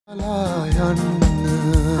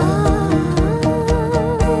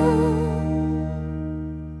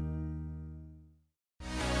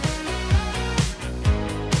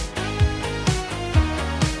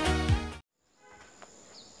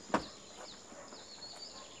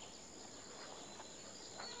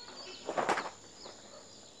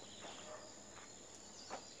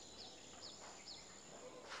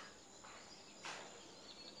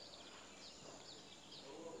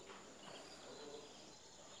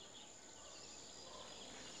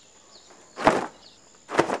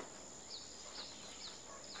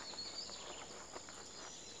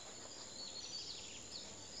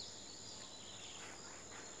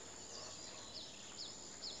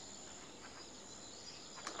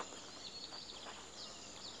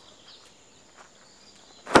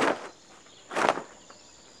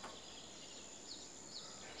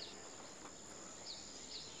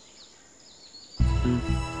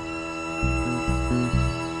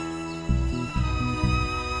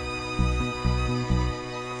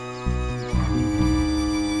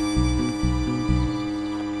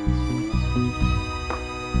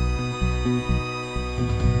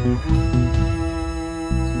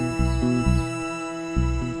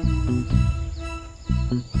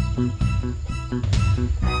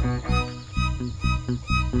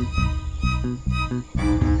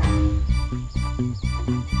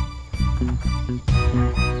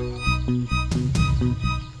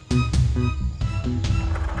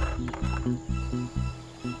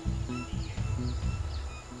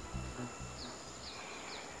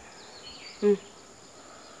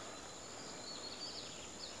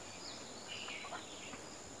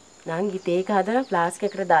නංගි තේක හදලා ෆ්ලාස්ක්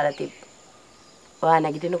එකකට දාලා තිබ්බා. ඔයා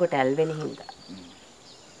නැගිටිනකොට ඇල්වෙන හින්දා.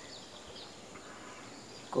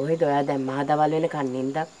 කොහෙද ඔයා දැන් මහ දවල් වෙනකන්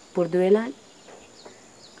නින්දක් පුරුදු වෙලානේ.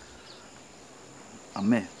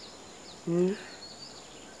 අම්මේ.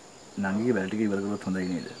 නංගිගේ වැඩ ටික ඉවර කරොත් හොඳයි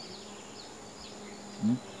නේද?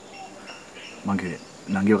 මගේ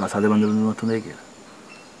නංගිව කසාද බඳලා දුන්නොත් හොඳයි කියලා.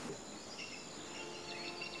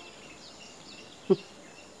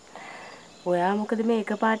 ඔයා මොකද මේ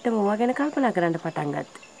එකපාරටම ඕවා ගැන කල්පනා කරන්න පටන්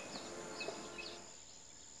ගත්තේ?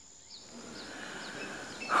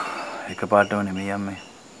 එකපාරටම නෙමෙයි අම්මේ.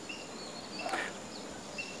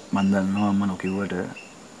 මන් දන්නවා අම්මා නොකියුවට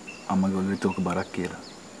අම්මගේ ඔළුවෙත් ඕක බරක් කියලා.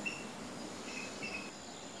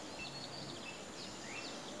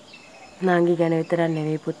 නංගි ගැන විතරක්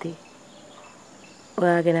නෙවෙයි පුතේ.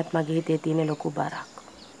 ඔයා ගැනත් මගේ හිතේ තියෙන ලොකු බරක්.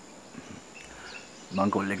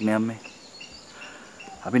 මං කොල්ලෙක් නේ අම්මේ.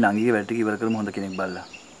 අපි නංගිගේ වැඩ ටික ඉවර කරමු හොඳ කෙනෙක් බලලා.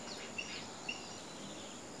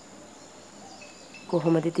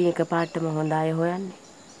 කොහොමද ඉතින් එකපාරටම හොඳ අය හොයන්නේ?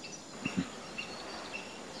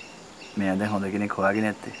 මෙයා දැන් හොඳ කෙනෙක් හොයාගෙන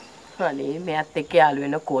නැත්තේ. අනේ මෙයාත් එක්ක යාළු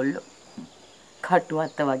වෙන කොල්ලෝ.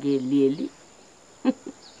 කටුවත්ත වගේ එල්ලි එල්ලි.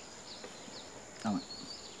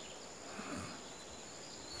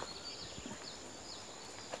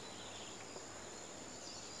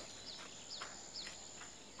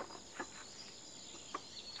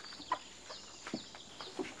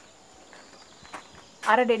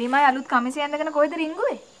 අර ඩෙනිමයි අලුත් කමිසය ඇඳගෙන කොහෙද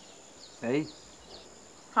රිංගුවේ? ඇයි?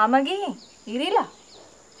 හැම ගිහින් ඉරිලා.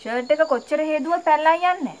 ෂර්ට් එක කොච්චර හේදුවත් පැල්ලන්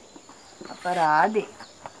යන්නේ. අපරාදේ.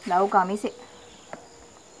 ලව් කමිසේ.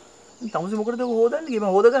 තමුසේ මොකටද හොදන්නේ? මම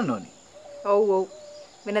හොද ගන්න ඕනේ. ඔව් ඔව්.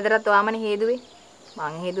 වෙනදටත් ඔයාමනේ හේදුවේ.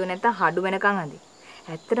 මං හේදුවේ නැත්තම් හඩු වෙනකන් අඳි.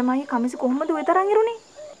 ඇත්තටම අයියේ කමිසෙ කොහොමද ඔය තරම් ඉරුනේ?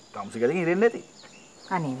 තමුසේ ගලින් ඉරෙන්නේ නැති.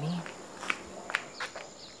 අනේ මේ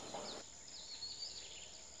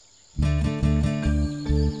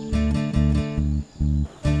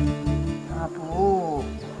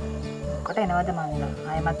එනවද මං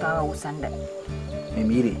ආයෙමත් ආව උසන්ඩ මේ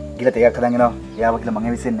මීරි ගිල තේයක් හදන් එනවා එයාව කියලා මං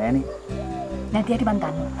ඇවිස්සෙන්නේ නැහනේ නැති ඇටි මං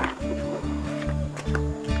දන්නවා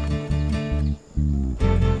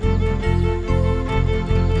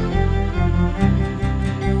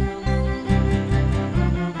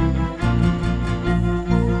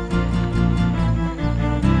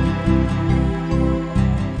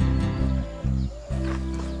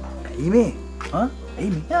ඇයි මේ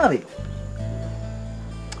ඇයි මේ ආවේ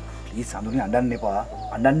प्लीज सामने अंडन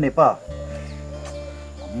नेपा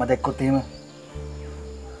अम्मा देखो तेम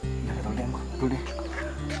तुडे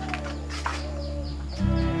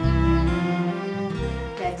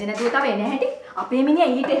දැජ්ජ නැතුව තව එන හැටි අපේ මිනිහා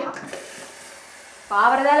ඊට එහා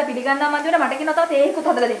පාවර දාලා පිළිගන්නා මන්දියට මට කියන තව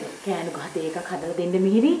තේකුත් හදලා දෙන්න කෑනු ගහ තේ එකක් හදලා දෙන්න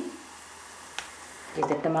මිහිරි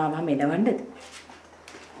ගෙදරට මාමා මෙලවන්නද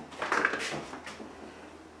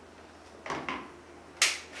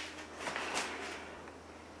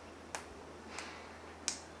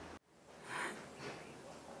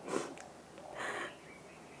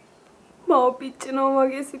මව පිච්චෙනවා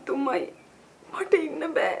වගේ සිතුමයි මට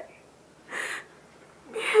ඉන්න බෑ.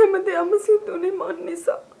 මේ හැමදේම සිදුනේ මන්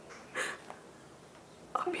නිසා.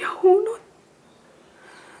 අපි අහුනොත්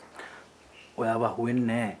ඔයාව අහුවෙන්නේ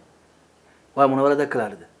නැහැ. ඔයා මොන වරදක්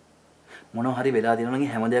කළාද? මොනවා හරි වෙලා තියෙනවා නම්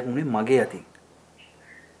හැම දෙයක්ම උනේ මගේ අතින්.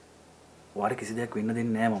 ඔයාට කිසි දෙයක් වෙන්න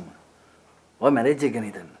දෙන්නේ නැහැ මම. ඔයා මැරේජ් එක ගැන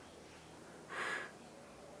හිතන්න.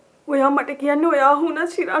 ඔයා මට කියන්නේ ඔයා වුණා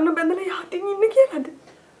ශිරාන්න බැඳලා යටින් ඉන්න කියලාද?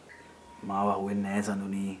 මාව අහුවෙන්නේ නැහැ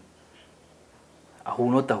සඳුනි.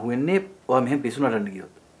 අහුනොත් අහුවෙන්නේ ඔයා මෙහෙම පිස්සු නටන්න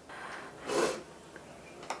ගියොත්.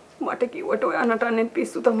 මට කිව්වට ඔයා නටන්නේ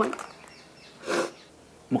පිස්සු තමයි.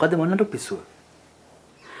 මොකද මොන්නට පිස්සුව?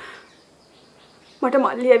 මට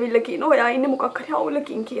මල්ලි ඇවිල්ලා කියනවා ඔයා ඉන්නේ මොකක් හරි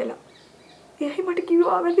අවුලකින් කියලා. එහේ මට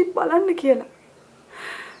කිව්වා ආවෙත් බලන්න කියලා.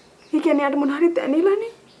 ඒ කියන්නේ යාට මොන හරි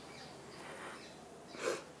දැනෙලානේ.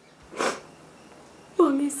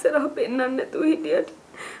 මම ඉස්සරහ පෙන්නන්න නැතුව හිටියට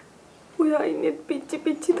ඔයා ඉන්නේ පිච්චි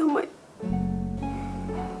තමයි.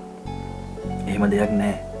 එහෙම දෙයක්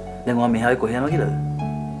නැහැ. දැන් ඔයා මෙහාවේ කොහෙ යනවා කියලාද?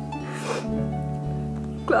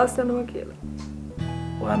 ක්ලාස් යනවා කියලා.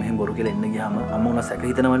 ඔයා මෙහෙම බොරු කියලා එන්න ගියාම අම්මා උනා සැක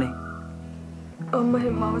හිතනවනේ. අම්මා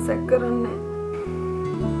හැමව සැක කරන්නේ.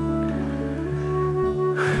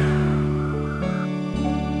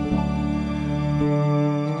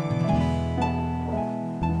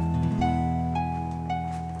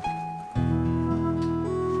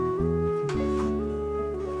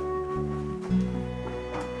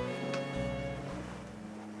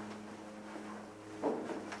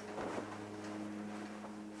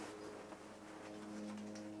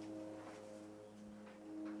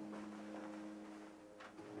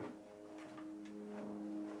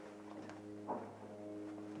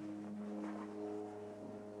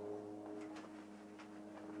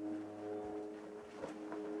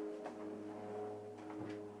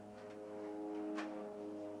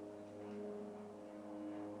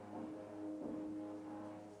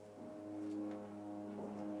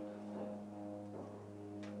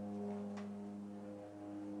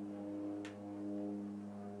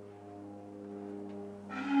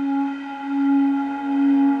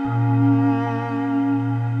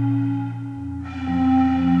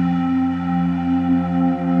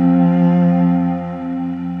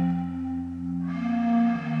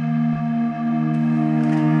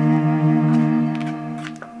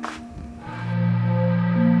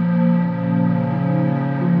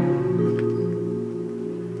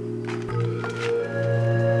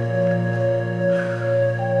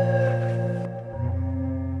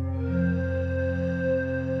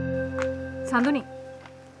 සඳුනි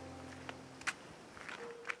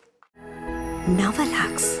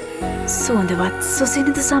නවලක්ස් සුවඳවත්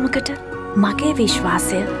සුසිනිදු සමකට මගේ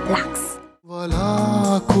විශ්වාසය ලක්ස්.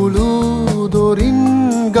 වලාකුළු දොරින්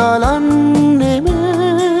ගලන්නෙම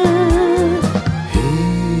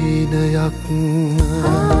හීනයක්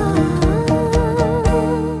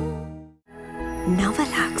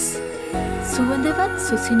නවලක්ස් සුවඳවත්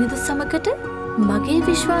සුසිනිදු සමකට මගේ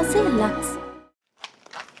විශ්වාසය ලක්ස්.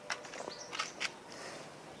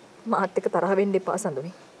 මාත් එක්ක තරහ වෙන්න එපා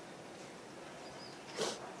සඳුනි.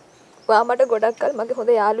 ඔයා මට ගොඩක් කල් මගේ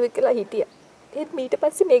හොඳ යාළුවෙක් කියලා හිටියා. ඒත් ඊට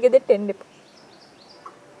පස්සේ මේ ගෙදරට එන්න එපා.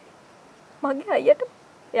 මගේ අයියට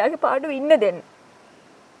එයාගේ පාඩුව ඉන්න දෙන්න.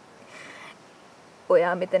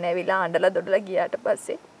 ඔයා මෙතන ඇවිල්ලා අඬලා දොඩලා ගියාට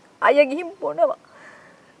පස්සේ අයියා ගිහින් බොනවා.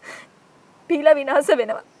 පීලා විනාශ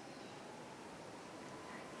වෙනවා.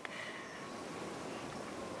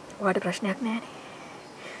 ඔයාට ප්‍රශ්නයක් නැහැනේ.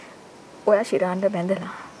 ඔයා ශිරාන්ට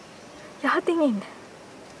බැඳලා යහතින් ඉන්න.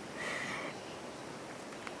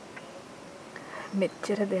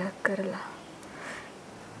 මෙච්චර දෙයක් කරලා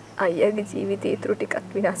අයියාගේ ජීවිතේ ඉතුරු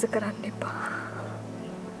ටිකක් විනාශ කරන්න එපා.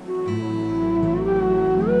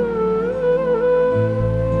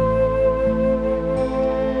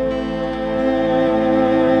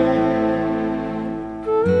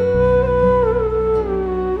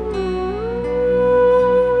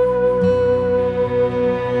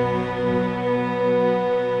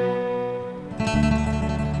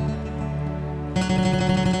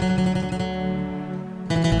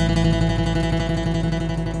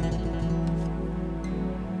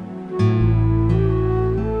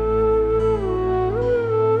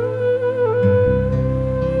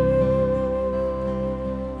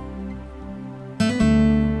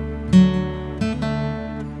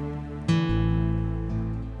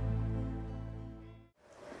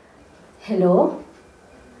 හෙලෝ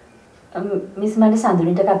මිස් මට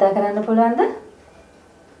සඳුනිට කතා කරන්න පුළුවන්ද?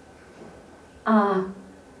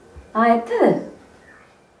 ඇත්තද?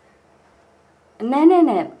 නෑ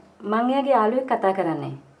මං එයාගේ යාළුවෙක් කතා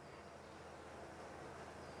කරන්නේ.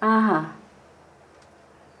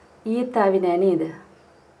 ඊත් ආවේ නෑ නේද?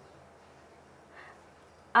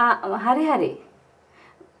 හරි හරි.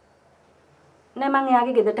 නෑ මං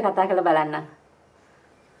එයාගේ ගෙදරට කතා කරලා බලන්නම්.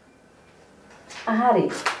 හරි.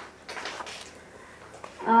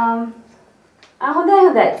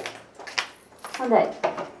 හොඳයි.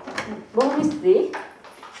 බොහොම ස්තුතියි.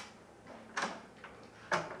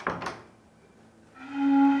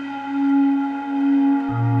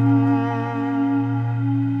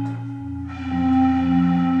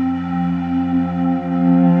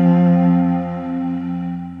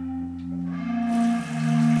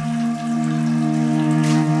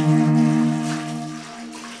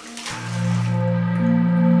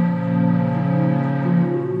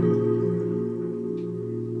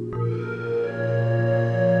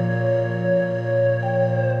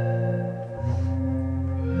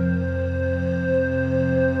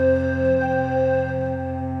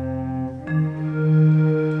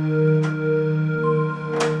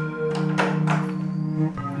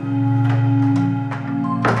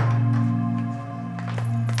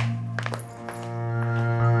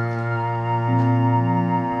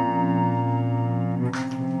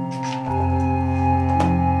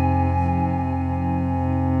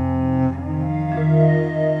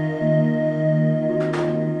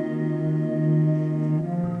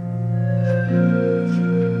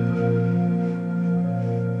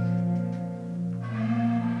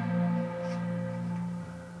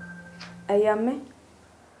 ඇයි අම්මේ?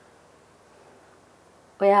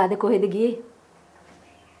 ඔයා අද කොහෙද ගියේ?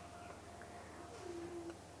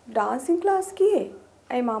 ඩාන්සින් ක්ලාස් ගියේ.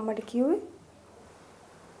 ඇයි මම්මට කිව්වේ?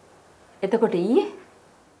 එතකොට ඊයේ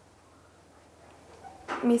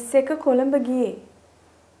මිස් එක කොළඹ ගියේ.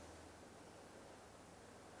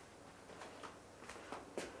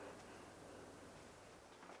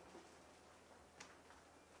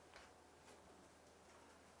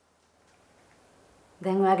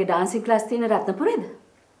 දැන් ඔයාගේ ඩාන්සින් ක්ලාස් තියෙන රත්නපුරේද?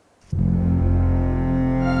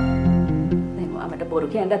 දැන් ඔයා මට බොරු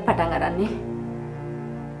කියන්නත් පටන් අරන්නේ.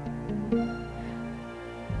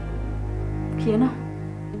 කියනවා.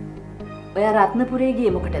 ඔයා රත්නපුරේ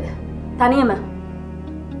ගියේ මොකටද? තනියම?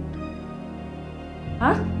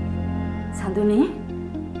 සඳුනේ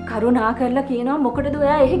කරුණා කරලා කියනවා මොකටද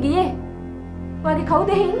ඔයා එහෙ ගියේ? ඔයාගේ කවුද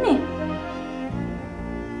එහෙ ඉන්නේ?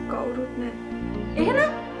 කවුරුත් නැහැ. එහෙනම්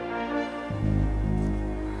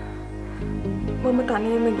මම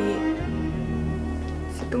තනියම ගියේ.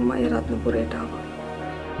 සිතුමයි රත්නපුරේට ආවා.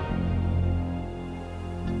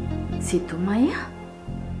 සිතුමයි?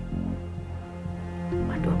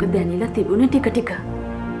 මට ඔක දැනෙලා තිබුණේ ටික.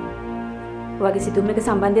 ඔයාගේ සිතුම් එක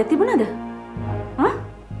සම්බන්ධයක් තිබුණාද?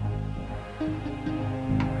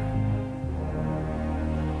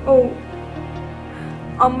 ඔව්.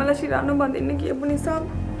 අම්මලා ශිරාණු බඳින්න කියපු නිසා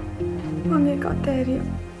මම ඒක අතෑරියා.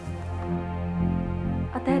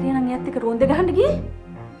 අතෑරියා නම් එයාත් එක්ක රෝන්දේ ගහන්න ගියේ?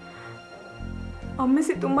 අම්මේ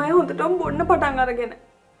සිතුමයි හොඳටම බොන්න පටන් අරගෙන.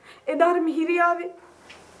 එදා අර මිහිරියාවේ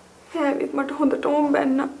හැවිත් මට හොඳටම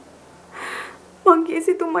බැන්නා. මං කියේ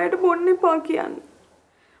සිතුමයිට බොන්න එපා කියන්න.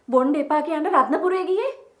 බොන්න එපා කියන්න රත්නපුරේ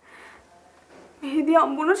ගියේ? මෙහිදී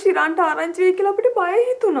අම්බුන ශිරාන්ට ආරංචි වෙයි කියලා අපිට බය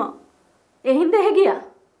හිතුණා. ඒ හින්දා එහෙ ගියා.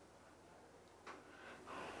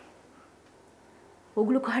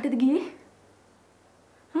 ඔගොල්ලෝ කාටද ගියේ?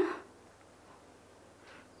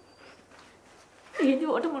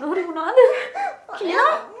 ඒජුවට මොනවද වුණාද?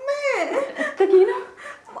 කියනවා. ඇත්ත කියනවා.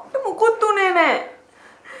 මට මොකොත් උනේ නැහැ.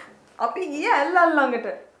 අපි ගියේ ඇල්ලල් ළඟට.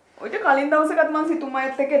 ඔයිට කලින් දවසකත් මං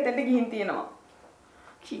සිතුමයිත් එක්ක එතෙන්ට ගිහින් තියෙනවා.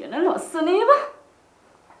 කියන ලස්සනේව.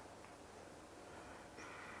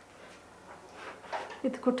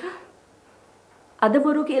 එතකොට අද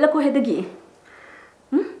බොරු කියලා කොහෙද ගියේ?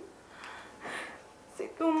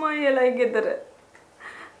 සිතුමයි එලයි ගෙදර.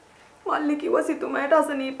 මල්ලි කිව්වා සිතුමයට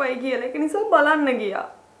අසනීපයි කියලා. ඒක නිසා බලන්න ගියා.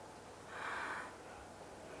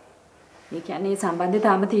 ඒ කියන්නේ සම්බන්ධය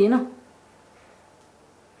තාම තියෙනවා.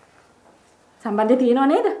 සම්බන්ධය තියෙනව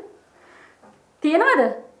නේද? තියෙනවද?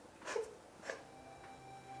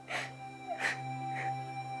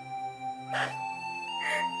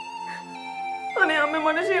 අනේ අම්මේ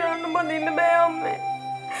මට ශිරාන්න බඳින්න බෑ අම්මේ.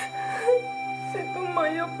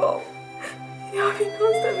 සිතුමයි අපෝ. යා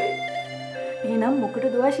විනාශ වෙයි. එහෙනම්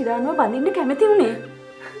මොකටද ඔයා ශිරාන්ව බඳින්න කැමති උනේ?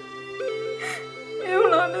 ඒ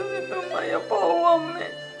උනාට සිතුමයි අපෝ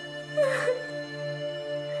අම්මේ.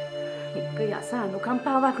 එක්ක යස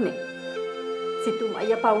අනුකම්පාවක් නේ. සිතුම්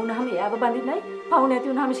අයියා පව් වුණාම එයාව බඳින්නයි, පව් නැති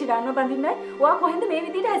වුණාම ශිරාන්ව බඳින්නයි. ඔයා කොහෙන්ද මේ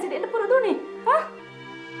විදිහට හැසිරෙන්න පුරුදුනේ?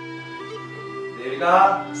 දේවිකා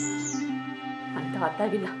අන්ත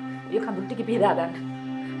වත්තවිලා. ඔය කඳුළු ටික පිහදා ගන්න.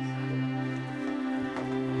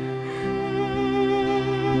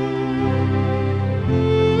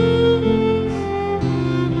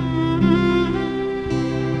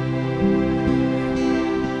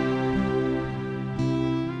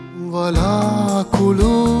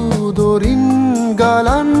 Walakulu Dorin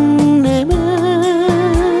Galanna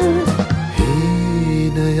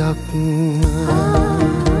hinayak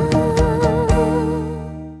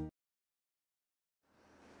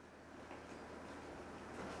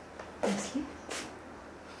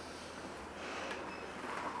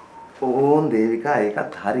ඕන් දේවිකා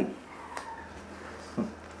ඒකත් හරි.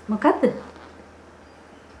 මොකද්ද?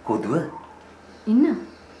 කොදුව ඉන්න.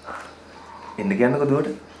 එන්න කියන්න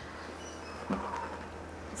කොදුවට.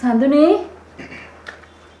 සඳුනේ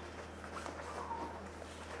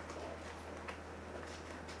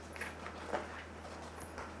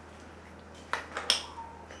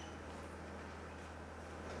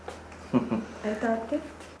ඒ තාත්තේ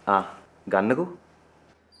ගන්නකෝ.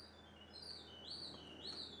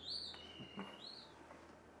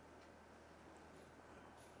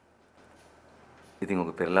 ඉතින්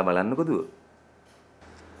ඔක පෙරලා බලන්නකෝ දුව.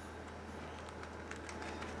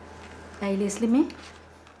 ඇයි ලෙස්ලි මේ?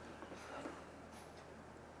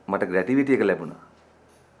 මට ග්‍රැටිවිටි එක ලැබුණා.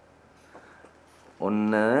 ඔන්න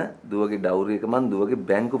දුවගේ ඩවුරි එක මන් දුවගේ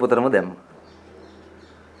බැංකු පොතරම දැම්මා.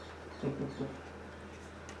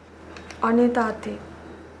 අනේ තාත්තේ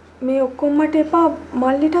මේ ඔක්කොම මට එපා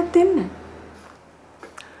මල්ලිටත් දෙන්න.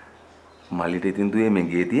 මල්ලිට ඉතින් දුවේ මේ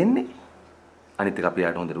ගේ තියෙන්නේ. අනිත් එක අපි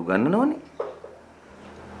යාට හොඳට උගන්වනවනේ.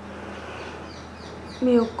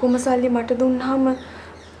 මේ ඔක්කොම සල්ලි මට දුන්නාම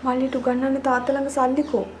මල්ලිට උගන්වන්න තාත්තා ළඟ සල්ලි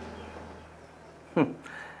කො?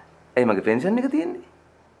 ඇයි මගේ පෙන්ෂන් එක තියෙන්නේ?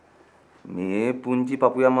 මේ පුංචි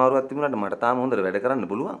පපුය අමාරුවක් තිබුණාට මට තාම හොඳට වැඩ කරන්න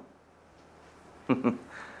පුළුවන්.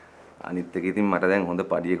 අනිත් එක ඉතින් මට දැන් හොඳ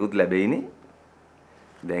පඩියකුත් ලැබෙයිනේ.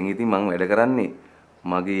 දැන් ඉතින් මම වැඩ කරන්නේ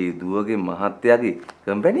මගේ දුවගේ මහත්තයාගේ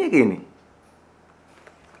කම්පැනි එකේනේ.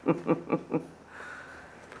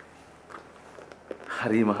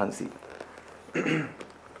 හරි මහන්සි.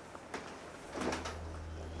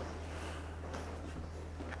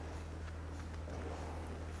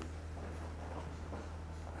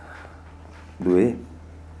 දුවේ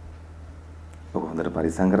ඔබ හොඳට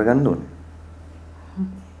පරිස්සම් කරගන්න ඕනේ.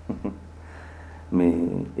 මේ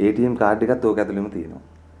ATM කාඩ් එකත් ඕක ඇතුළෙම තියෙනවා.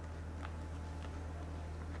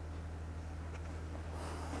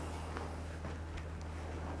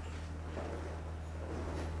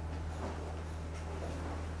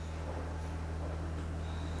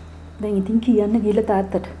 දැන් ඉතින් කියන්න ගිහලා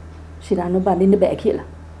තාත්තට ශිරාන්ව බඳින්න බෑ කියලා.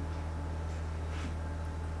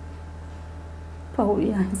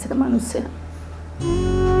 පවුලේ අහිංසක මිනිස්සයා.